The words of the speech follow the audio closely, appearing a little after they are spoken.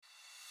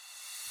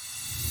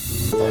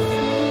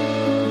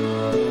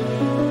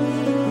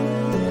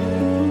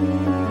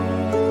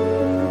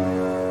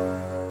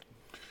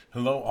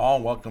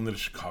all. Welcome to the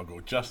Chicago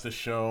Justice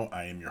Show.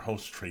 I am your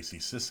host, Tracy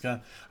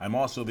Siska. I'm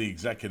also the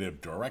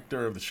executive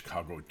director of the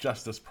Chicago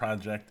Justice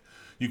Project.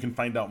 You can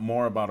find out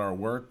more about our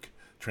work,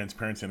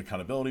 transparency and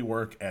accountability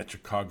work, at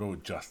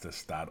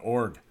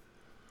chicagojustice.org.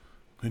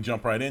 We can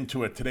jump right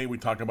into it. Today we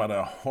talk about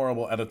a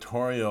horrible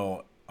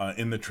editorial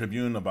in the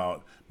Tribune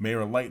about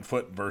Mayor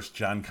Lightfoot versus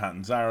John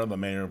Catanzara, the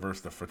mayor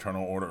versus the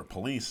Fraternal Order of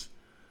Police.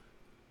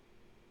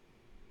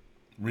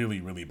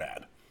 Really, really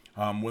bad.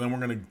 Then we're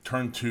going to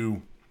turn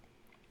to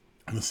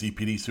the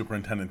CPD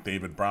Superintendent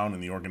David Brown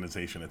and the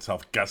organization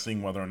itself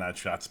guessing whether or not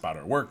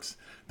ShotSpotter works.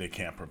 They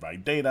can't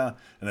provide data.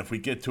 And if we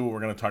get to it,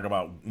 we're going to talk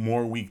about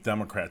more weak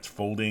Democrats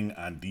folding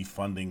on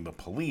defunding the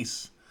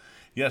police.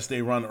 Yes,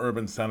 they run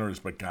urban centers,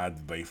 but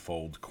God, they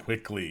fold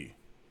quickly.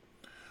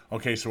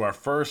 Okay, so our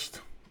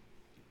first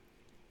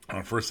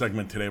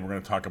segment today, we're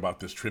going to talk about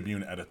this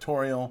Tribune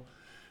editorial.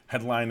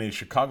 Headline is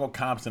Chicago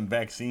Cops and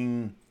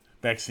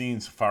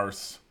Vaccines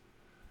Farce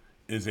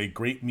is a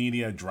great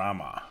media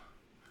drama,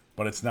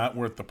 but it's not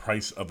worth the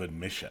price of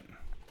admission.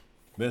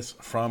 This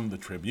from the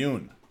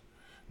Tribune.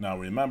 Now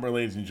remember,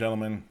 ladies and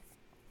gentlemen,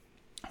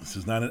 this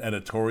is not an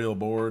editorial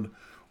board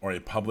or a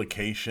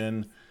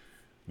publication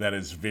that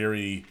is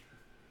very,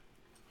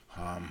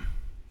 I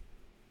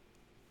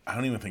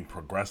don't even think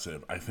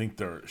progressive. I think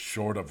they're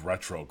short of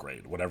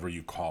retrograde, whatever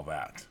you call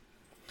that.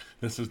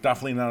 This is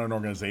definitely not an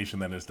organization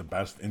that is the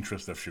best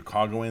interest of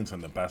Chicagoans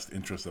and the best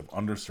interest of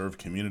underserved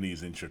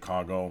communities in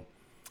Chicago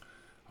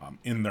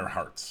in their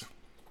hearts.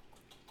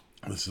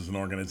 This is an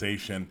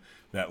organization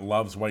that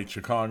loves white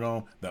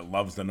Chicago, that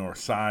loves the North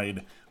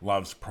Side,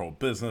 loves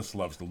pro-business,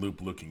 loves the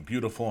Loop looking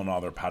beautiful and all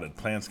their potted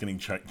plants getting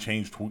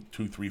changed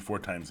 2, 3, 4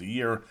 times a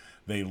year.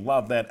 They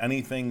love that.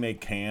 Anything they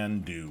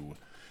can do,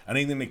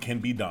 anything that can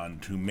be done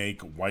to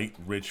make white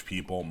rich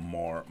people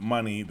more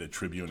money, the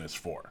Tribune is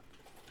for.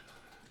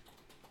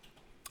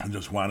 I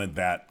just wanted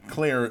that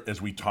clear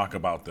as we talk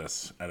about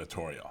this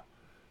editorial.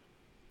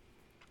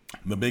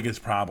 The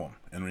biggest problem,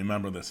 and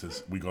remember this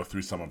as we go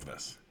through some of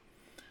this,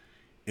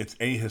 it's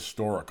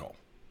ahistorical.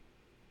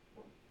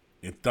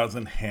 It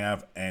doesn't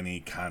have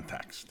any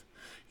context.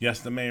 Yes,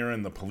 the mayor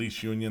and the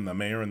police union, the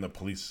mayor and the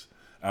police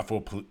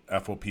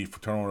FOP,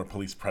 Fraternal Order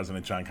Police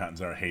President John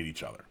Catanzara hate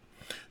each other.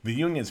 The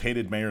unions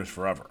hated mayors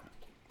forever.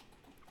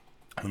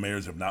 The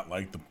mayors have not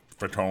liked the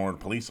Fraternal Order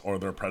Police or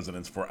their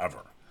presidents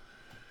forever.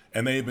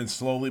 And they've been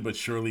slowly but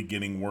surely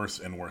getting worse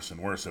and worse and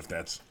worse, if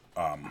that's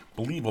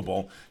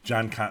believable.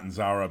 John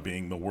Catanzara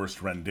being the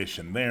worst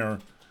rendition there.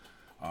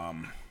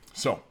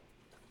 So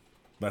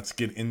let's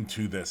get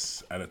into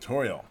this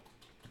editorial.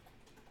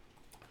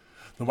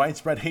 The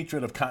widespread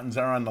hatred of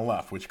Catanzara on the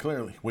left, which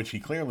he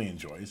clearly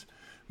enjoys,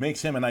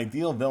 makes him an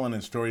ideal villain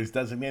in stories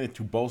designated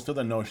to bolster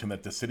the notion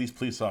that the city's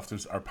police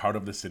officers are part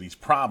of the city's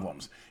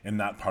problems and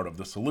not part of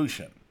the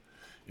solution.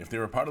 If they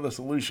were part of the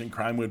solution,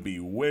 crime would be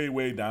way,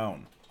 way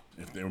down,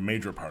 if they were a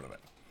major part of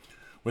it.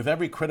 With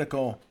every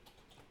critical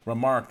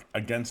remark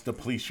against the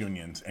police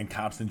unions and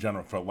cops in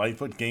general, for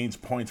Lightfoot gains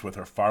points with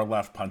her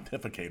far-left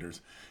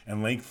pontificators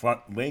and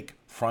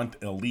lakefront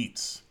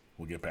elites.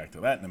 We'll get back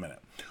to that in a minute.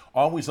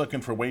 Always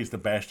looking for ways to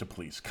bash the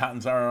police.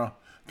 Catanzara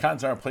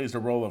plays the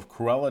role of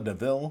Cruella de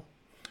Vil,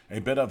 a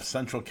bit of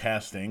central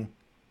casting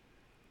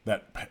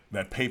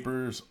that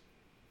papers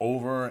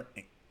over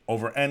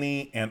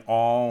any and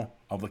all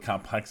of the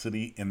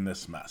complexity in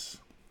this mess.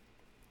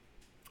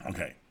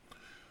 Okay.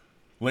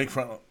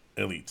 Lakefront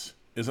elites.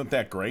 Isn't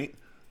that great?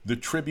 The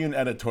Tribune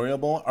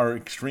editorial are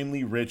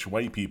extremely rich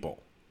white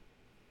people.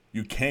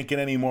 You can't get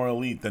any more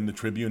elite than the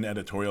Tribune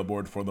editorial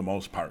board for the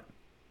most part.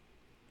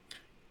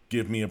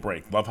 Give me a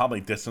break. Love how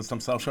they distance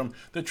themselves from.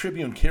 The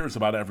Tribune cares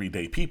about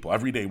everyday people,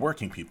 everyday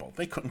working people.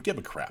 They couldn't give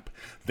a crap.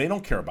 They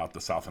don't care about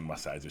the south and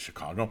west sides of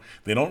Chicago.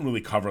 They don't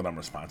really cover them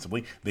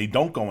responsibly. They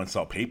don't go and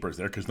sell papers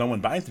there because no one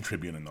buys the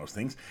Tribune and those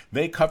things.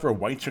 They cover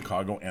white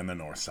Chicago and the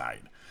north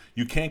side.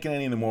 You can't get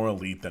any more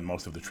elite than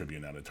most of the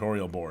Tribune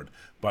editorial board.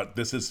 But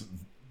this is,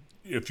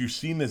 if you've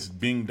seen this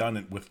being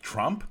done with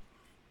Trump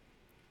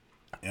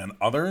and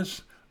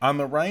others on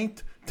the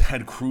right,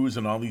 Ted Cruz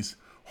and all these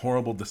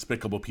horrible,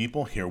 despicable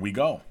people, here we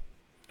go.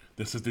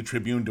 This is the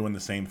Tribune doing the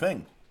same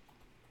thing.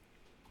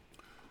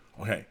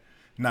 Okay,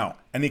 now,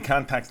 any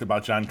context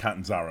about John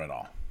Catanzara at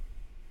all?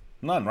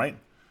 None, right?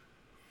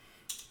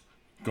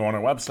 Go on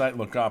our website,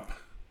 look up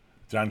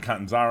John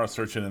Catanzara,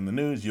 search it in the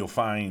news. You'll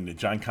find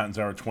John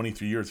Catanzara,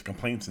 23 years of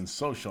complaints in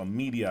social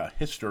media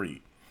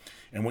history.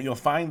 And what you'll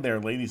find there,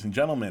 ladies and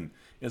gentlemen,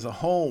 is a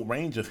whole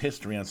range of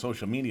history on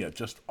social media,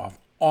 just of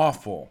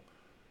awful,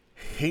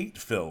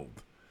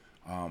 hate-filled.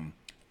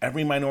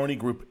 Every minority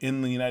group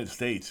in the United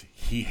States,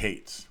 he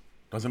hates.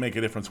 Doesn't make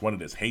a difference what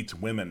it is. Hates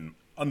women,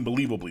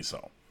 unbelievably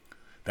so.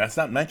 That's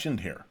not mentioned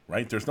here,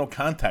 right? There's no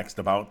context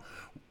about,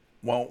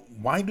 well,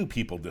 why do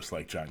people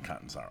dislike John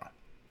Catanzara?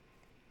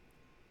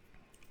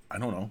 I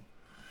don't know.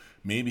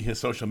 Maybe his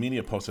social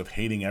media posts of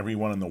hating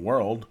everyone in the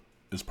world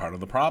is part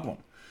of the problem.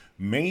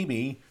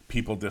 Maybe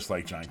people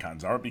dislike John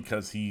Catanzara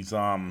because he's,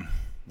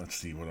 let's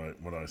see,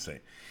 what do I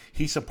say?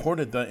 He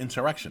supported the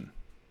insurrection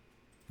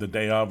the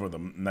day of or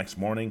the next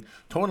morning.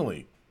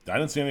 Totally. I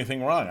didn't see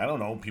anything wrong. I don't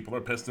know. People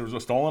are pissed there was a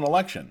stolen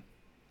election.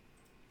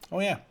 Oh,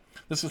 yeah.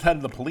 This is head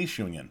of the police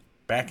union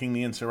backing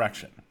the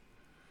insurrection.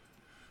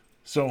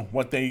 So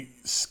what they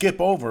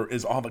skip over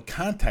is all the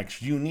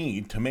context you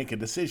need to make a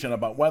decision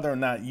about whether or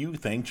not you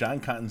think John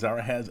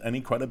Catanzara has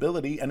any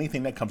credibility,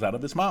 anything that comes out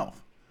of his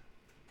mouth.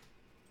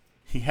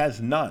 He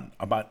has none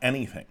about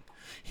anything.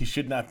 He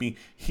should not be.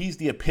 He's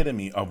the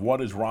epitome of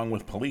what is wrong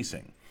with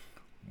policing.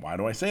 Why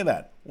do I say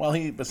that? Well,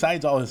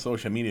 besides all his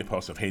social media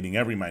posts of hating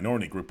every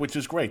minority group, which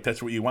is great,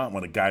 that's what you want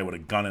when a guy with a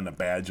gun and a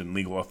badge and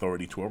legal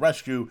authority to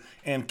arrest you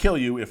and kill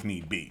you if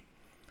need be.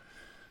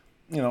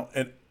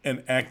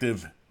 An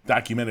active,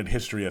 documented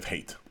history of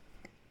hate.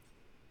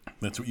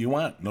 That's what you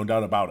want, no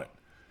doubt about it.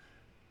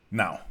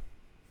 Now,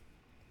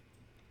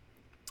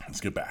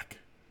 let's get back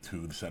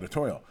to this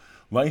editorial.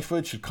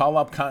 Lightfoot should call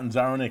up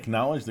Catanzara and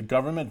acknowledge the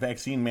government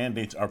vaccine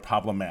mandates are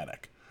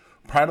problematic.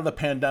 Prior to the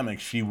pandemic,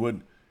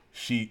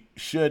 she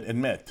should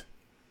admit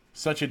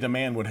such a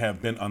demand would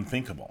have been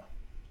unthinkable.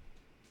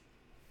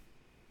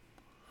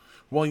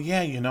 Well,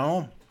 yeah,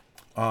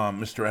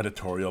 Mr.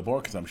 Editorial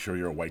Board, because I'm sure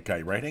you're a white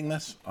guy writing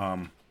this.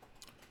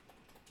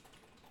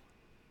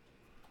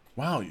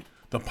 Wow,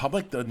 the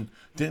public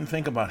didn't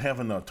think about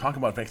having to talk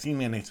about vaccine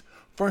mandates.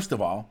 First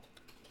of all,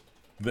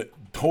 the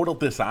total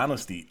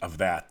dishonesty of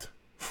that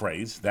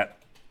phrase, that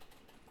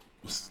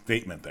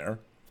statement there.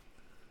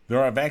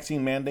 There are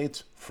vaccine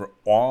mandates for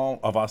all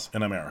of us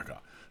in America.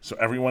 So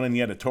everyone in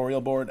the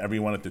editorial board,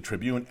 everyone at the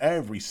Tribune,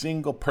 every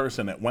single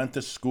person that went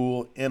to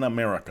school in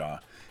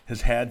America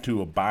has had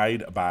to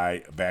abide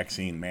by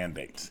vaccine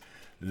mandates.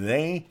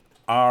 They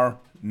are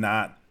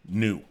not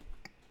new.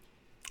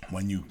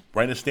 When you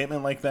write a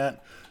statement like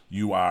that,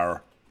 you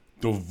are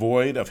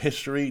devoid of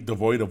history,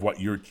 devoid of what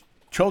your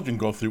children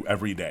go through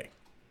every day.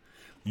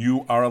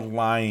 You are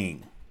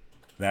lying.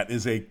 That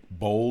is a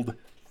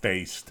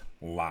bold-faced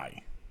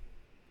lie.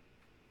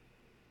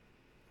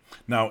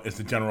 Now, as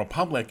the general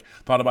public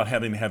thought about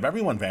having to have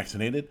everyone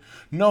vaccinated,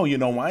 no, you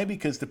know why?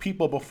 Because the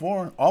people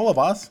before, all of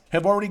us,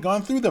 have already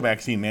gone through the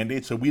vaccine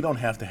mandate, so we don't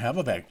have to have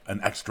an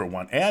extra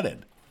one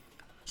added.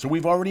 So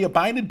we've already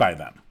abided by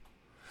them.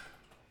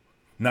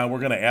 Now we're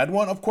going to add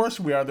one? Of course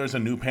we are. There's a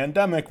new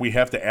pandemic. We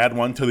have to add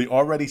one to the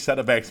already set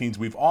of vaccines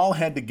we've all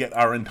had to get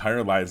our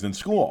entire lives in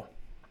school.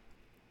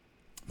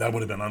 That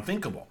would have been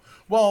unthinkable.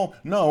 Well,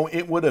 no,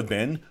 it would have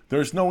been,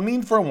 there's no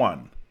need for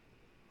one.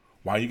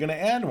 Why are you going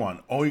to add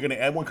one? Oh, you're going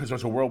to add one because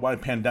there's a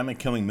worldwide pandemic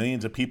killing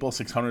millions of people,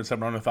 600,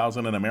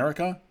 700,000 in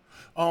America?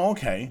 Oh,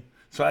 okay.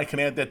 So I can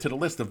add that to the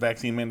list of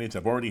vaccine mandates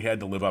I've already had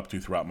to live up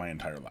to throughout my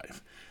entire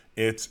life.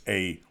 It's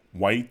a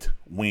white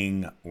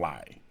wing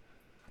lie.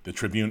 The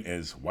Tribune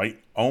is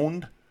white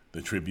owned.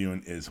 The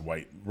Tribune is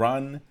white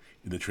run.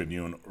 The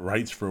Tribune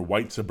writes for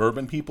white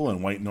suburban people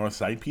and white North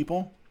Side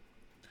people.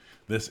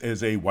 This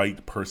is a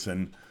white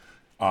person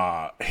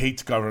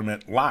hates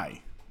government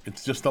lie.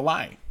 It's just a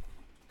lie.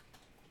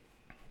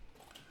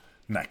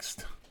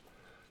 Next.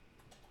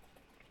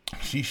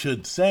 She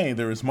should say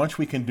there is much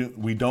we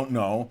don't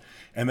know,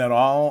 and that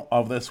all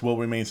of this will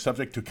remain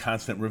subject to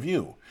constant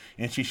review.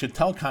 And she should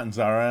tell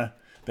Catanzara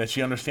that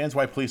she understands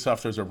why police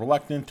officers are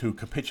reluctant to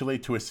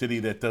capitulate to a city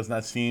that does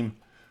not seem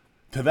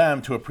to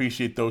them to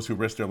appreciate those who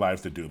risk their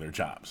lives to do their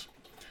jobs.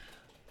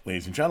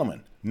 Ladies and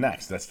gentlemen,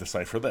 next, let's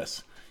decipher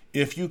this.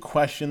 If you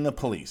question the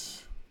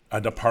police, a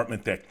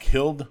department that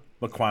killed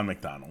Laquan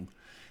McDonald,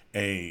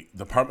 a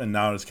department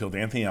now has killed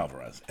Anthony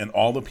Alvarez, and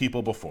all the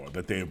people before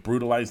that they have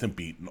brutalized and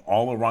beaten,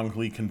 all are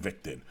wrongfully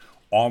convicted,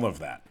 all of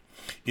that.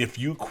 If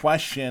you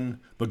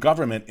question the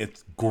government,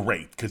 it's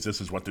great, because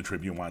this is what the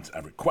Tribune wants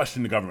ever.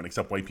 Question the government,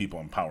 except white people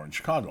in power in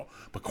Chicago.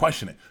 But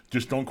question it.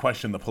 Just don't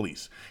question the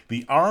police.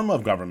 The arm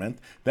of government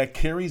that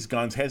carries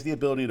guns has the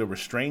ability to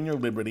restrain your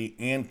liberty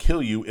and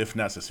kill you if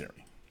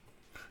necessary.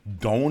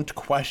 Don't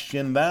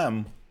question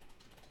them.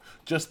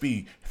 Just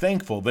be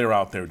thankful they're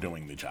out there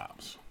doing the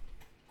jobs.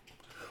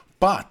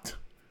 But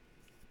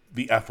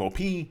the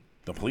FOP,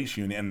 the police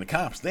union, and the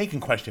cops, they can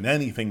question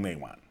anything they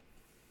want.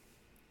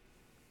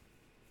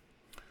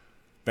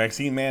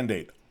 Vaccine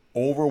mandate,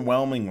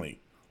 overwhelmingly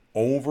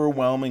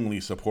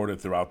supported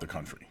throughout the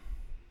country.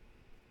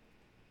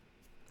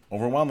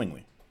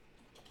 Overwhelmingly.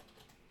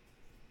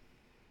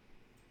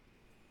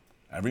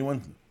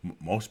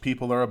 Most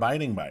people are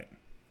abiding by it.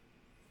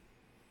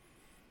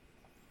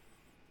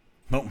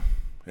 No,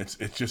 it's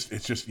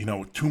just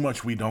too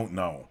much we don't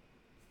know.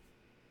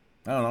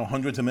 I don't know,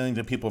 hundreds of millions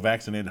of people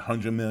vaccinated,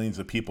 hundreds of millions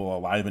of people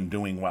alive and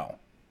doing well.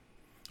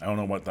 I don't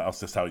know what else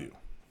to tell you.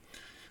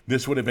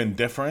 This would have been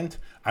different.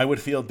 I would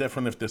feel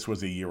different if this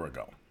was a year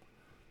ago.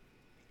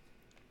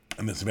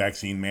 And this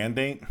vaccine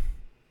mandate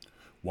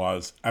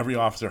was every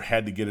officer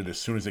had to get it as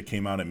soon as it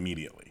came out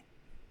immediately.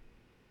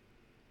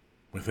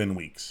 Within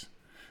weeks.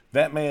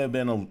 That may have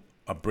been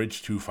a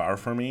bridge too far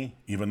for me,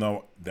 even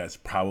though that's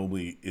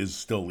probably is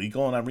still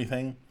legal and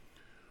everything.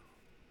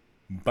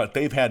 But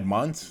they've had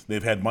months.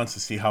 They've had months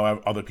to see how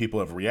other people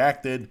have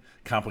reacted,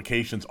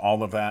 complications,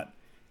 all of that.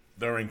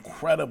 They're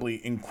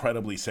incredibly,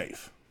 incredibly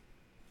safe.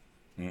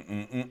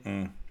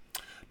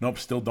 Nope,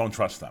 still don't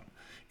trust them.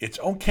 It's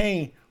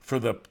okay for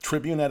the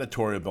Tribune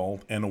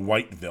editorial and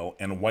Whiteville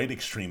and white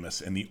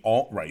extremists and the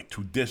alt-right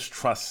to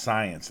distrust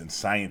science and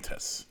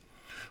scientists.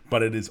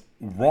 But it is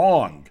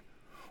wrong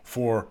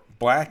for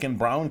black and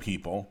brown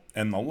people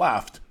and the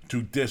left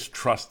to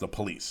distrust the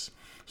police.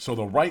 So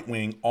the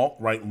right-wing,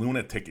 alt-right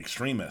lunatic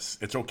extremists,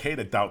 it's okay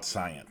to doubt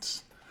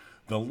science.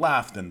 The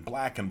left and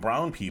black and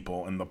brown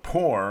people and the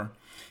poor,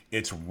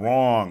 it's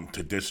wrong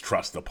to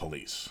distrust the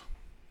police.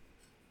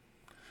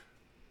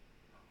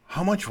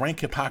 How much rank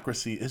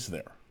hypocrisy is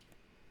there?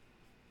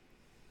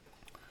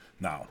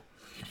 Now,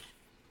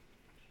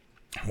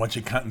 what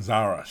should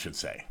Catanzara should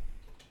say?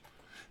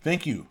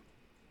 Thank you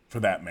for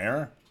that,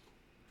 Mayor.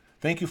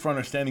 Thank you for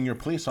understanding your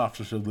police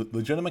officers'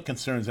 legitimate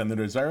concerns and their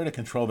desire to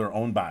control their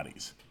own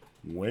bodies.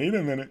 Wait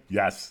a minute.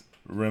 Yes,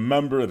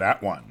 remember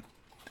that one.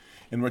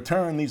 In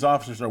return, these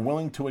officers are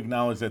willing to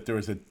acknowledge that there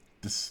is a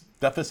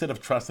deficit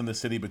of trust in the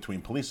city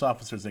between police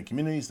officers and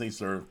communities they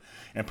serve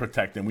and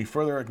protect. And we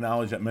further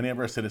acknowledge that many of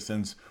our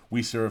citizens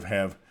we serve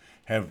have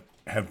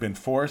been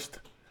forced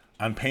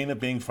on pain of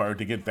being fired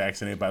to get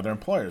vaccinated by their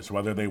employers,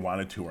 whether they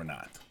wanted to or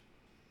not.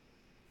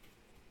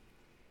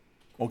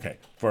 Okay,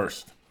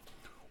 first,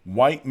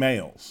 white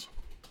males,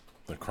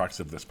 the crux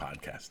of this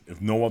podcast.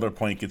 If no other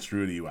point gets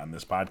through to you on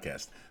this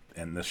podcast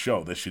and this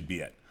show, this should be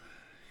it.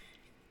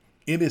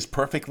 It is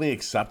perfectly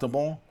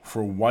acceptable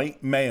for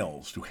white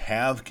males to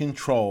have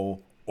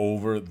control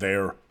over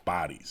their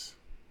bodies.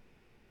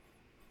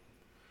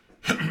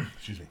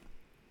 Excuse me.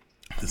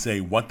 To say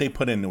what they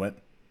put into it.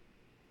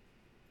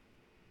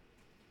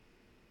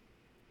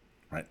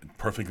 Right,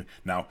 perfectly.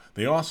 Now,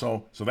 they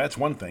also, so that's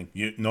one thing.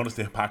 You notice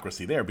the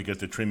hypocrisy there because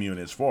the Tribune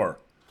is for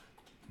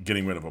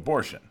getting rid of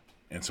abortion.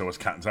 And so is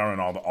Catanzara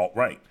and all the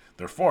alt-right.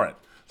 They're for it.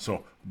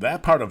 So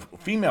that part of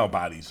female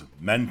bodies,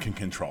 men can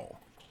control.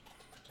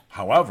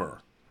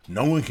 However,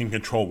 no one can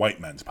control white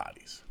men's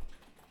bodies.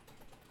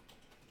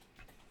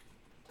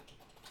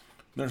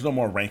 There's no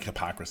more rank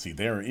hypocrisy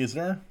there, is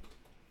there?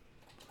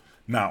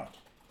 Now,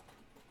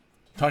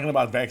 talking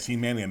about vaccine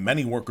mandate,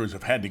 many workers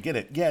have had to get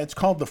it. Yeah, it's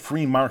called the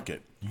free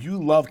market.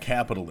 You love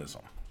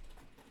capitalism.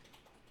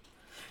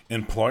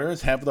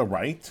 Employers have the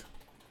right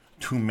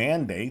to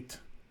mandate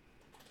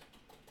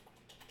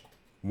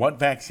what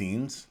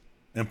vaccines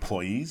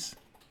employees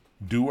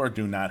do or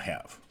do not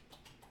have.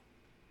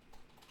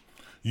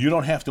 You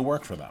don't have to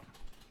work for them.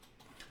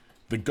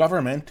 The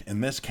government, in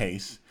this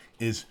case,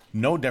 is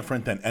no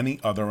different than any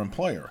other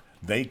employer.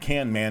 They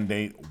can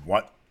mandate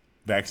what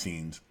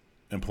vaccines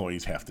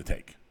employees have to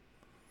take.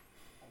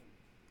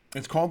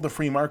 It's called the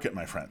free market,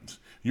 my friends.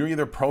 You're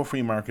either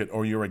pro-free market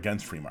or you're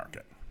against free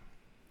market.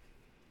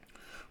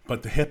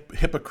 But the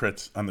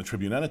hypocrites on the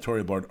Tribune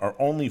editorial board are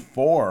only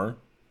for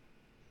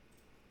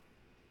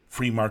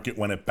free market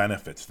when it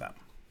benefits them,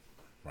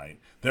 right?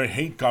 They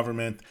hate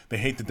government, they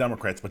hate the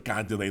Democrats, but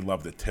God, do they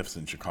love the TIFs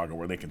in Chicago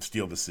where they can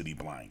steal the city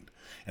blind.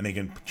 And they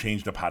can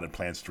change the potted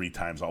plants 3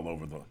 times all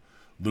over the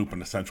loop in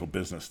the central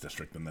business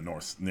district in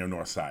the near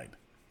north side.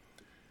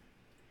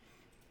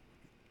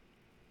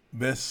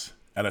 This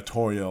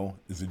editorial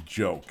is a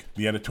joke.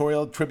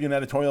 The Tribune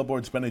editorial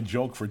board's been a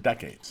joke for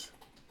decades.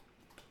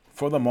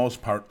 For the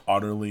most part,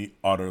 utterly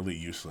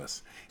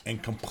useless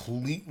and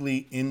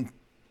completely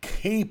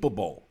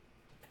incapable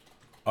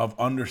of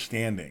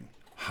understanding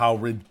how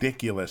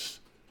ridiculous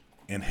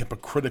and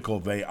hypocritical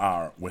they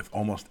are with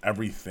almost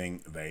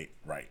everything they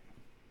write.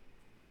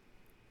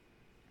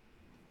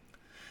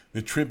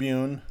 The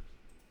Tribune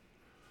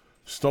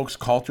stokes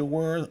culture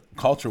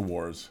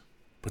wars,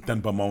 but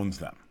then bemoans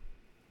them.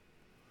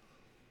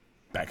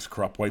 Backs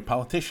corrupt white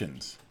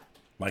politicians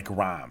like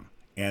Rahm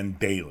and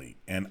Daley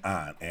and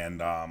on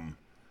and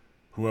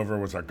whoever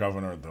was our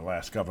governor, the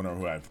last governor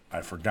who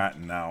I've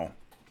forgotten now.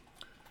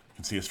 You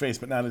can see his face,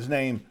 but not his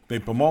name. They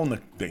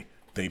bemoan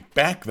they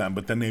back them,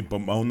 but then they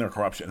bemoan their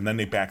corruption, and then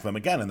they back them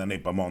again, and then they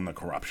bemoan the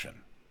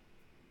corruption.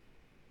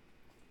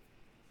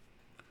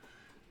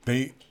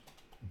 They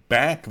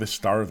back the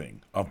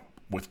starving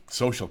with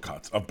social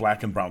cuts of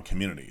black and brown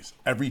communities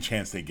every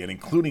chance they get,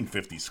 including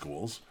 50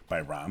 schools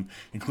by Rahm,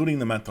 including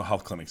the mental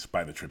health clinics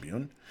by the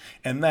Tribune,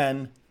 and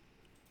then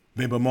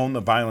they bemoan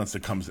the violence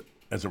that comes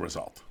as a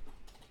result.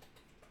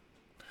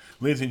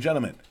 Ladies and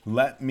gentlemen,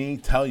 let me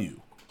tell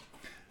you,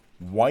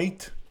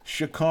 white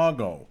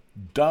Chicago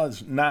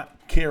does not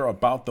care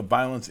about the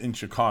violence in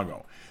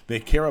Chicago. They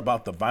care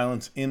about the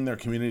violence in their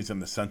communities in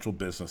the central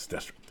business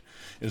district.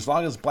 As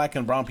long as black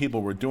and brown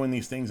people were doing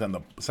these things on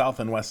the south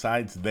and west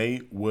sides,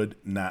 they would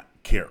not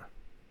care.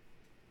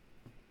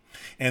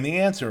 And the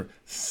answer,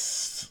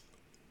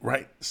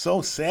 right,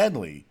 so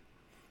sadly,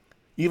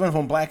 even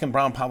from black and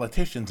brown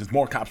politicians, is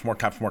more cops, more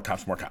cops, more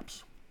cops, more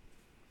cops.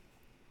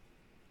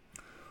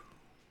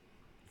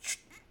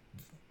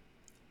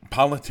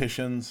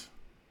 Politicians,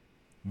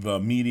 the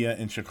media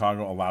in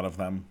Chicago, a lot of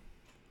them,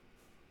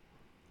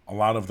 a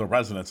lot of the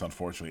residents,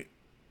 unfortunately,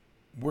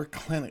 are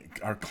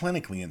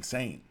clinically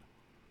insane.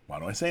 Why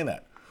do I say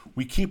that?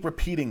 We keep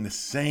repeating the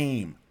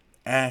same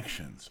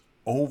actions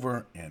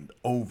over and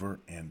over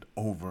and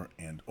over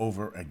and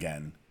over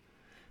again,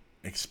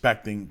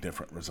 expecting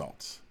different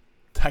results.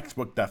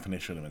 Textbook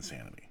definition of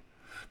insanity.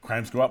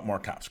 Crimes go up, more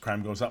cops.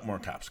 Crime goes up, more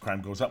cops.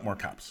 Crime goes up, more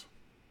cops.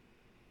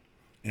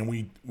 And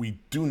we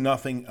do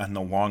nothing on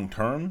the long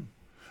term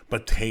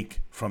but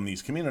take from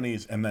these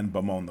communities and then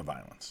bemoan the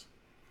violence.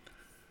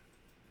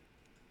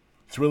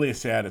 It's really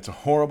sad. It's a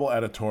horrible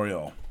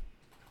editorial.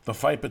 The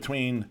fight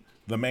between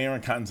the mayor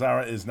and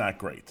Catanzara is not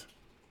great,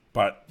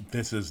 but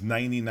this is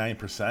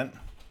 99%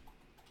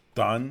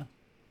 done.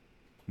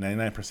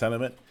 99%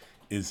 of it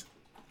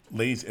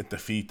lays at the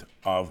feet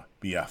of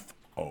the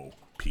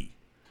FOP.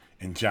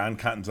 And John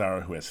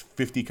Catanzara, who has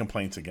 50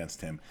 complaints against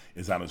him,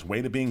 is on his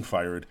way to being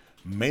fired,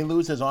 may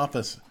lose his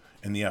office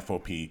in the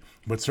FOP,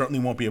 but certainly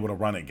won't be able to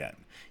run again.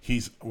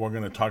 We're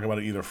going to talk about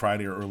it either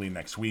Friday or early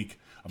next week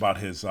about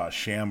his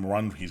sham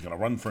run. He's going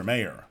to run for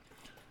mayor,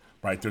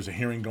 right? There's a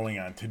hearing going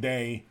on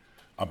today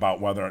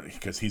about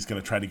because he's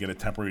going to try to get a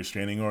temporary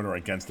restraining order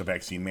against the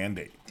vaccine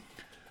mandate.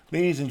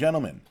 Ladies and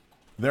gentlemen,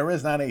 there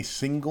is not a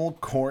single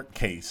court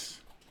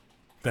case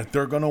that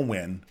they're going to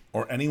win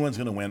or anyone's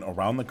going to win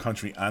around the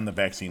country on the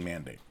vaccine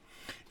mandate.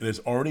 It has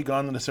already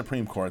gone to the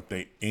Supreme Court.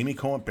 Amy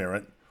Coney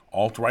Barrett,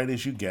 alt-right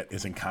as you get,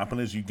 as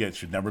incompetent as you get,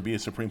 should never be a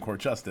Supreme Court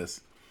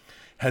justice,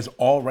 has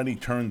already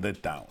turned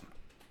it down.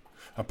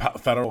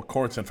 Federal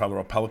courts and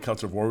federal appellate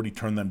courts have already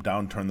turned them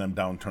down.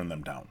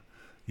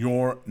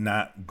 You're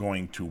not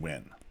going to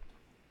win.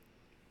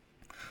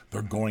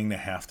 They're going to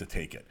have to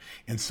take it.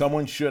 And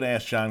someone should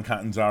ask John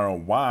Catanzara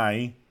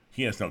why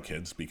he has no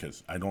kids,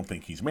 because I don't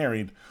think he's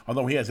married,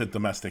 although he does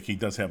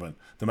have a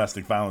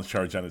domestic violence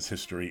charge on his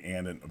history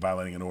and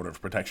violating an order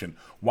of protection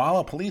while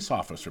a police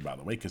officer, by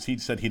the way, because he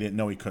said he didn't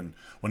know he couldn't,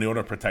 when the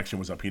order of protection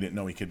was up, he didn't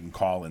know he couldn't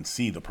call and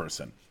see the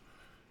person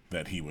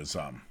that he was,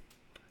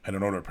 had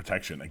an order of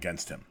protection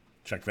against him.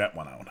 Check that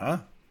one out, huh?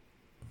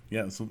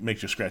 Yeah, this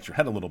makes you scratch your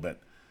head a little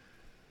bit.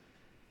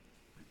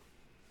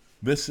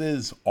 This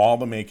is all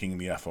the making of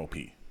the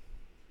FOP.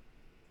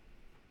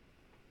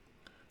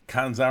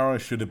 Catanzara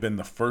should have been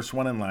the first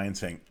one in line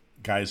saying,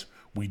 guys,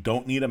 we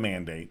don't need a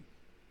mandate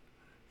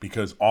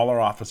because all our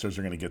officers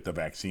are going to get the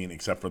vaccine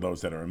except for those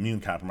that are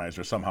immune compromised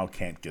or somehow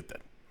can't get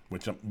it,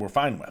 which we're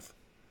fine with.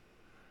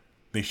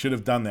 They should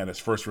have done that as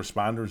first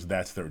responders.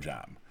 That's their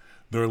job.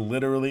 They're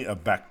literally a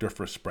vector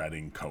for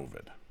spreading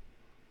COVID.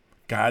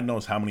 God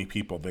knows how many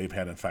people they've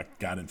had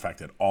got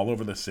infected all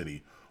over the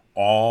city,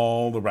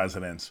 all the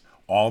residents,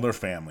 all their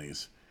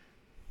families.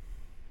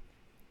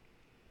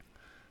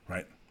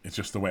 Right? It's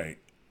just the way.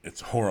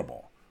 It's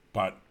horrible.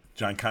 But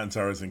John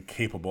Catanzara is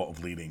incapable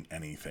of leading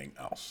anything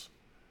else.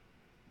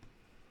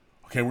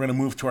 Okay, we're going to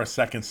move to our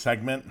second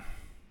segment.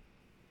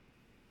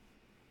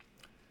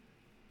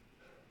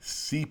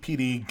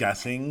 CPD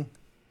guessing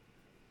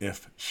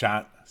if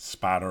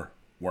ShotSpotter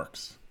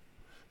works.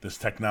 This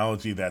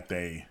technology that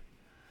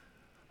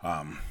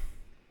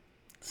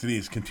city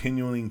is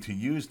continuing to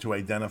use to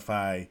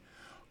identify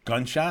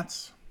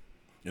gunshots.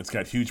 It's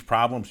got huge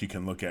problems. You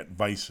can look at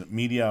Vice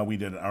Media. We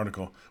did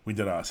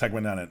a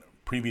segment on it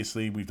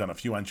previously. We've done a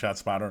few on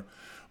ShotSpotter.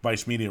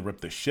 Vice Media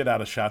ripped the shit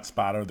out of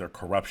ShotSpotter. Their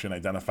corruption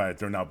identified.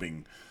 They're now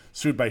being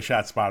sued by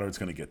ShotSpotter. It's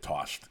going to get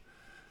tossed.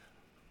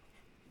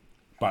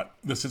 But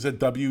this is a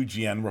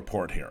WGN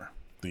report here.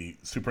 The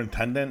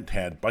superintendent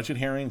had budget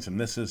hearings, and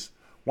this is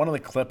one of the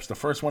clips. The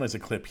first one is a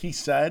clip he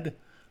said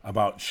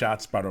about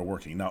ShotSpotter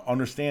working. Now,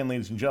 understand,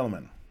 ladies and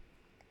gentlemen,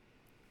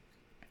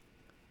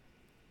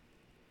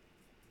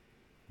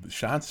 the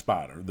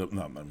ShotSpotter,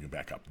 let me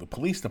back up. The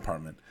police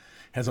department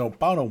has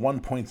about a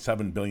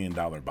 $1.7 billion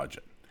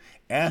budget.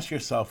 Ask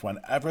yourself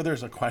whenever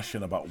there's a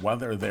question about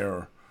whether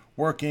they're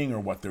working or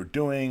what they're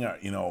doing,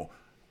 or,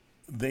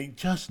 they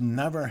just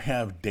never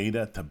have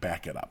data to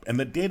back it up. And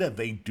the data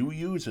they do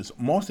use is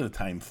most of the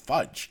time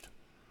fudged,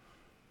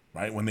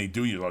 right? When they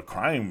do use a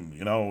crime,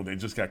 they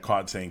just got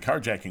caught saying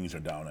carjackings are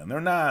down, and they're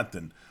not.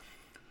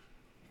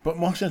 But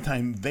most of the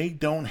time, they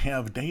don't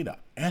have data.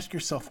 Ask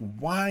yourself,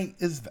 why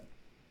is that?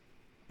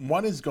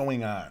 What is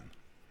going on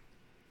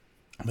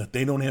that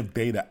they don't have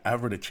data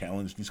ever to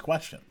challenge these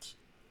questions?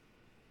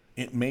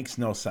 It makes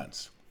no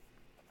sense.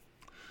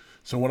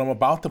 So what I'm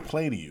about to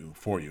play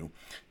for you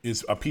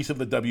is a piece of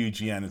the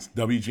WGN. It's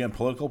WGN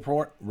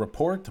Political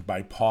Report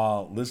by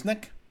Paul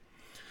Lisnek.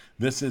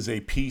 This is a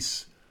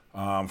piece,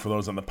 for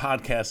those on the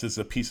podcast, this is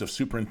a piece of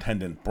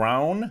Superintendent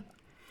Brown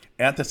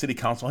at the city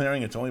council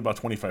hearing. It's only about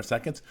 25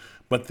 seconds.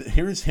 But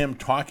here's him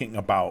talking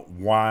about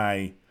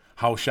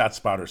how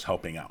ShotSpotter's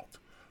helping out.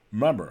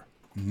 Remember,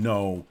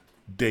 no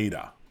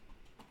data.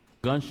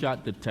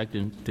 Gunshot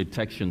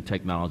detection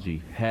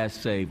technology has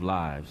saved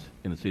lives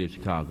in the city of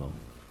Chicago.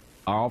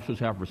 Our officers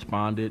have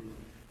responded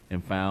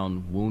and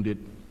found wounded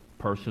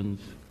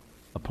persons,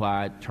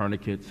 applied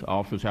tourniquets.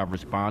 Officers have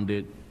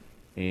responded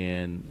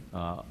and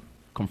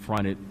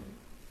confronted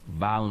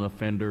violent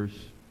offenders.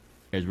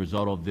 As a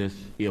result of this,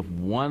 if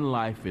one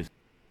life is...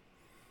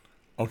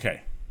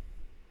 Okay.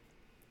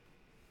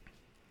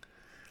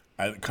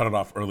 I cut it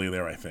off early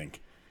there, I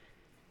think.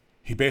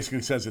 He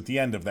basically says at the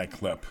end of that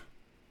clip,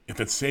 if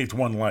it saved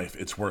one life,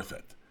 it's worth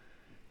it.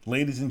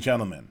 Ladies and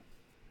gentlemen,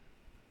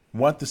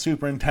 what the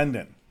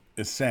superintendent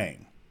is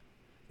saying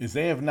is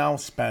they have now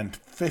spent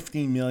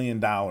 $50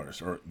 million,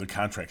 or the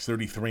contract's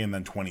 33 and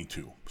then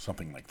 22,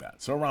 something like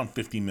that. So around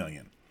 $50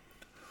 million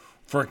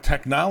for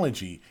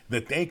technology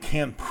that they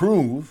can't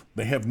prove,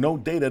 they have no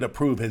data to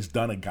prove has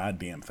done a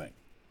goddamn thing.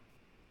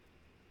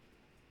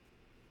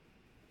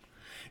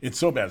 It's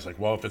so bad. It's like,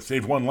 well, if it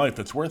saved one life,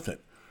 it's worth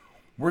it.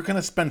 We're going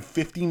to spend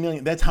 $50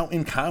 million. That's how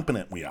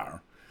incompetent we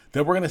are.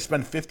 That we're going to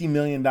spend $50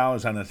 million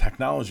on a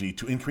technology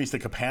to increase the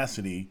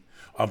capacity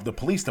of the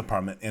police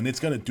department, and it's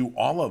going to do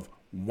all of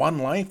one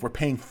life. We're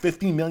paying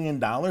 $50 million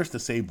to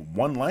save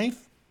one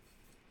life.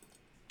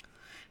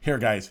 Here,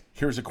 guys,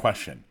 here's a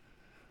question.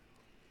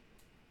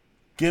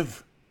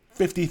 Give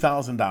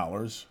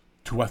 $50,000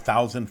 to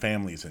 1,000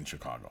 families in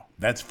Chicago.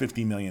 That's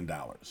 $50 million.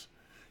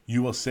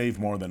 You will save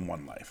more than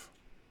one life.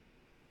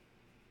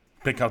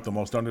 Pick out the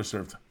most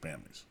underserved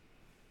families.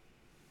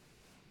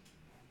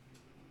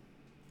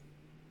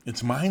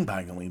 It's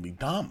mind-bogglingly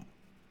dumb.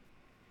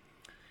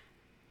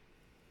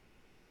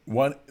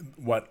 What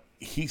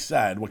he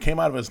said, what came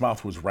out of his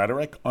mouth was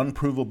rhetoric,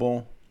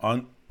 unprovable,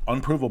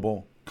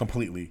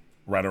 completely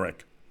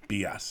rhetoric,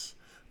 BS.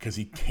 Because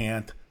he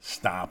can't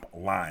stop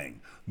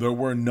lying. There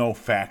were no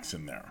facts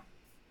in there.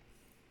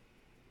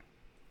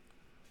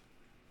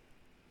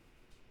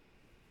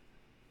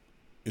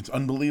 It's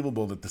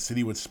unbelievable that the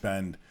city would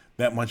spend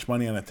that much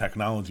money on a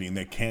technology and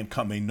they can't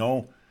come. They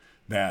know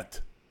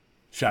that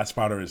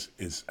ShotSpotter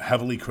is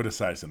heavily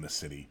criticized in the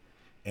city,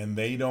 and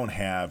they don't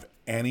have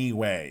any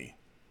way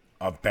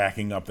of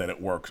backing up that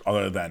it works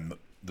other than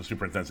the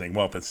superintendent saying,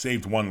 well, if it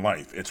saved one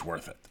life, it's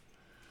worth it.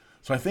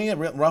 So I think it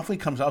roughly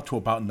comes out to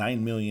about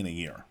 $9 million a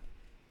year.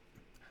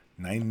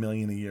 $9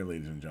 million a year,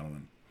 ladies and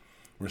gentlemen.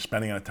 We're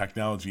spending on a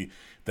technology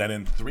that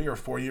in 3 or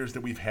 4 years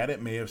that we've had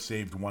it may have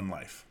saved one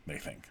life, they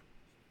think.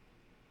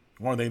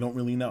 Or they don't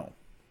really know.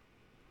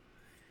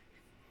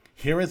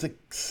 Here is a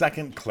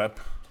second clip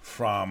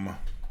from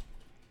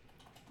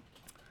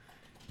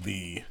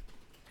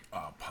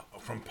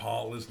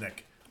Paul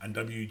Lisnek on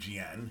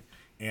WGN,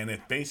 and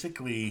it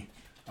basically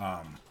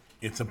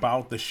it's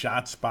about the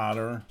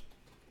ShotSpotter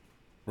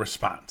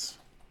response.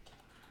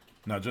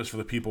 Now, just for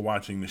the people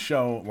watching the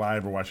show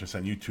live or watching us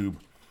on YouTube,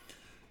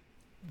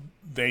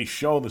 they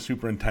show the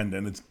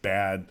superintendent. It's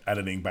bad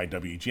editing by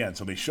WGN.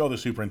 So they show the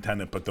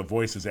superintendent, but the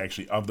voice is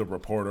actually of the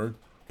reporter,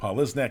 Paul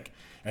Lisnek,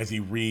 as he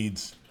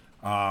reads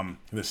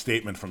the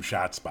statement from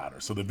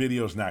ShotSpotter. So the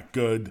video is not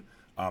good.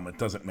 It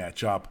doesn't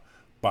match up.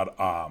 But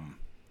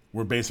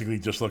we're basically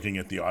just looking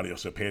at the audio.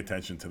 So pay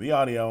attention to the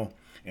audio.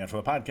 And for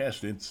the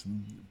podcast, it's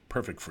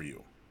perfect for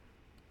you.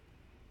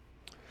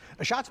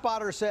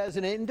 ShotSpotter says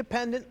an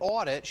independent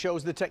audit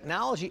shows the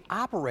technology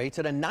operates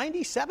at a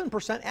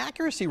 97%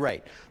 accuracy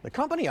rate. The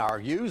company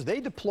argues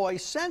they deploy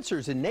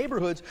sensors in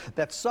neighborhoods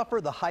that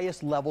suffer the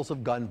highest levels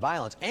of gun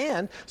violence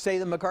and say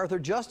the MacArthur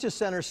Justice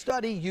Center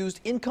study used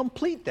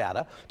incomplete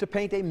data to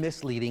paint a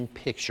misleading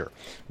picture.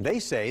 They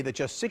say that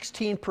just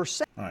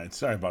 16%. All right,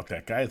 sorry about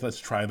that, guys. Let's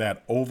try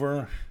that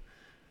over.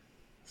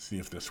 See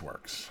if this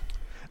works.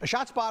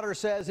 ShotSpotter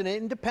says an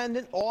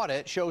independent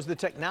audit shows the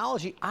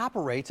technology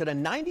operates at a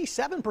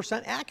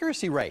 97%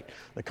 accuracy rate.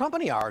 The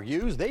company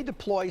argues they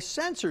deploy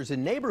sensors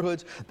in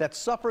neighborhoods that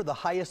suffer the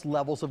highest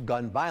levels of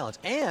gun violence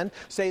and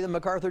say the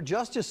MacArthur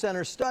Justice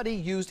Center study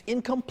used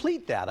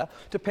incomplete data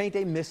to paint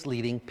a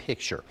misleading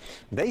picture.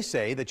 They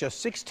say that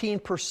just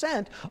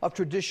 16% of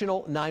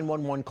traditional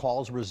 911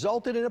 calls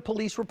resulted in a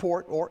police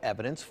report or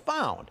evidence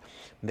found.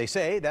 They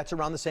say that's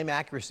around the same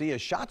accuracy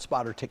as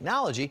ShotSpotter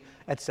technology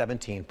at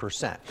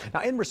 17%.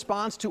 Now, in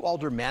response to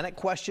aldermanic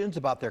questions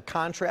about their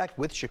contract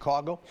with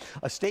Chicago,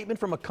 a statement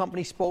from a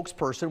company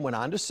spokesperson went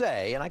on to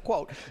say, and I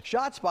quote,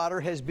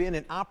 ShotSpotter has been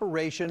in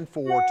operation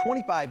for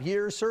 25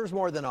 years, serves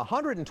more than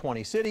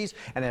 120 cities,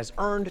 and has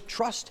earned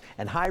trust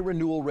and high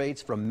renewal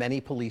rates from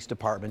many police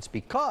departments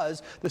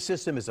because the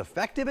system is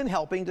effective in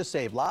helping to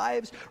save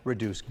lives,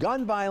 reduce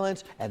gun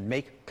violence, and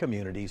make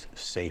communities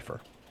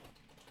safer.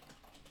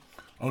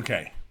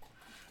 Okay,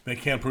 they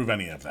can't prove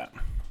any of that.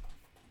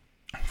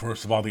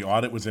 First of all, the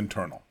audit was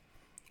internal.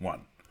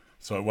 One,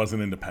 so it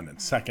wasn't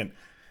independent. Second,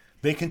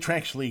 they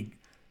contractually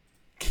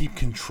keep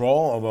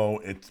control, although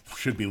it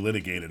should be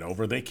litigated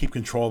over. They keep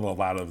control of a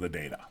lot of the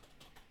data.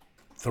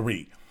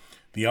 Three,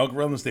 the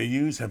algorithms they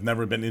use have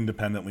never been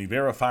independently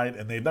verified,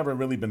 and they've never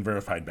really been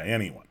verified by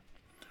anyone,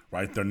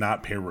 right? They're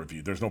not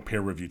peer-reviewed. There's no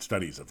peer-reviewed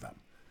studies of them.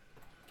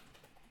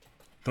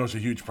 Those are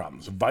huge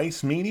problems.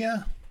 Vice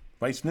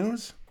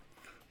News,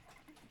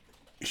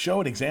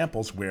 showed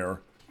examples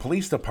where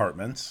police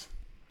departments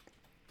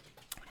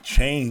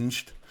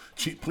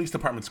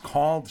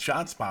called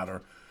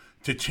ShotSpotter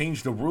to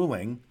change the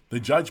ruling, the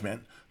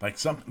judgment. Like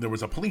there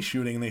was a police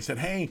shooting, and they said,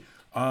 "Hey,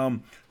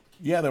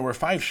 there were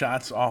 5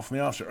 shots off the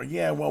officer." Or,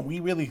 "Yeah, well, we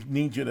really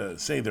need you to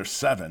say there's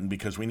 7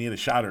 because we need a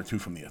shot or 2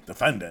 from the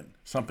defendant."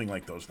 Something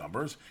like those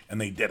numbers, and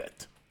they did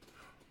it,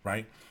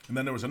 right? And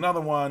then there was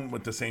another one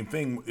with the same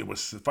thing. It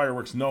was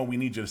fireworks. No, we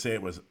need you to say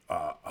it was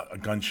a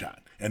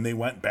gunshot, and they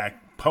went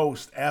back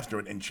post after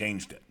it and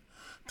changed it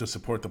to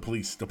support the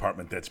police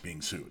department that's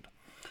being sued.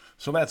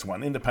 So that's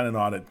one. Independent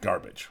audit,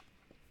 garbage.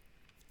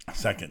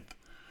 Second,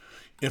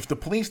 If the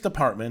police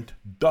department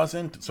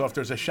doesn't, so if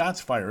there's a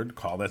shots fired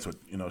call, that's what,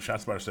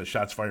 ShotSpotter says,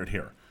 shots fired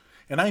here.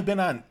 And I've been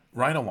on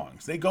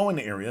ride-alongs. They go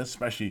into areas,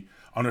 especially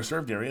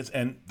underserved areas,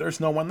 and there's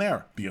no one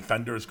there. The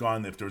offender's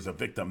gone. If there's a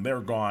victim,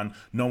 they're gone.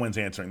 No one's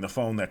answering the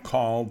phone that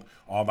called.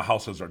 All the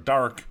houses are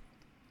dark.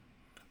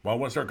 Well,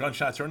 was there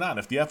gunshots or not?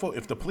 If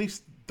the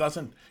police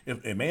doesn't,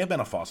 if it may have been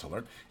a false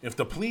alert, if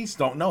the police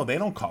don't know, they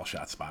don't call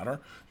ShotSpotter.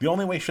 The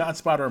only way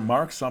ShotSpotter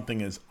marks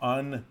something as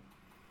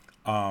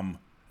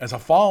as a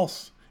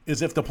false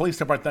is if the police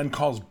department then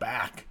calls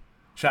back.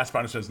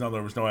 ShotSpotter says, no,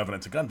 there was no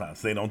evidence of gun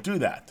violence. They don't do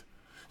that.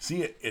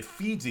 See, it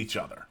feeds each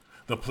other.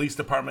 The police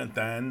department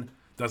then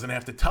doesn't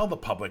have to tell the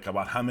public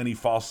about how many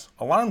false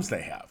alarms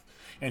they have.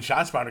 And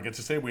ShotSpotter gets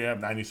to say we have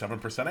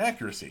 97%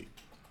 accuracy.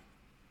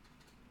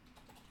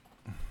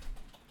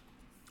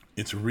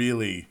 It's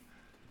really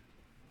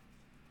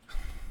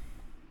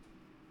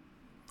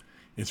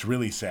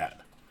sad.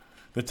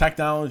 The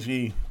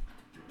technology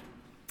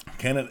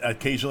can it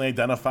occasionally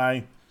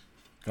identify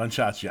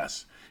gunshots?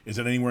 Yes. Is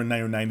it anywhere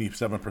near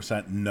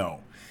 97%?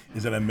 No.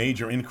 Is it a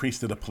major increase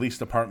to the police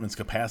department's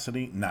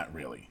capacity? Not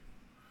really.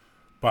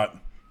 But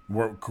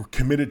we're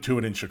committed to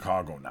it in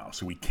Chicago now,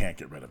 so we can't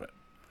get rid of it.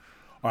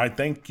 All right,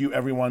 thank you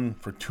everyone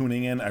for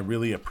tuning in. I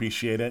really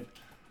appreciate it.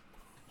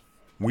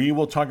 We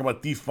will talk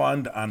about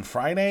defund on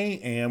Friday,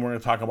 and we're going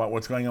to talk about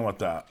what's going on with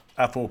the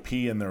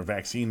FOP and their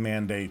vaccine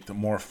mandate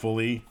more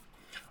fully.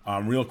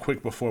 Real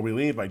quick before we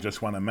leave, I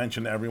just want to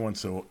mention to everyone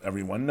so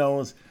everyone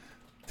knows,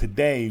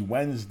 today,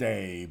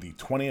 Wednesday, the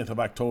 20th of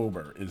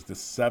October, is the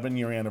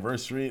 7-year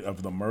anniversary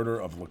of the murder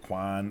of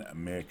Laquan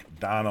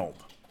McDonald.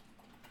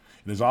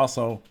 It is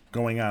also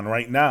going on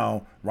right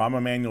now, Rahm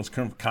Emanuel's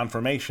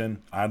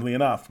confirmation, oddly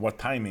enough, what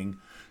timing,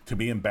 to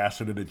be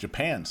ambassador to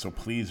Japan. So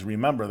please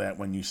remember that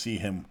when you see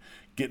him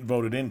get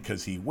voted in,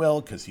 because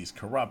he's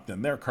corrupt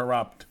and they're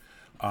corrupt.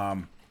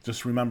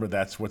 Just remember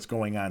that's what's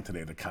going on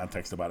today, the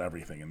context about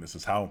everything. And this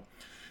is how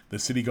the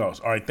city goes.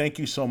 All right, thank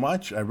you so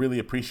much. I really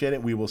appreciate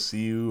it. We will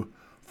see you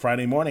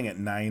Friday morning at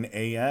 9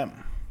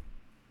 a.m.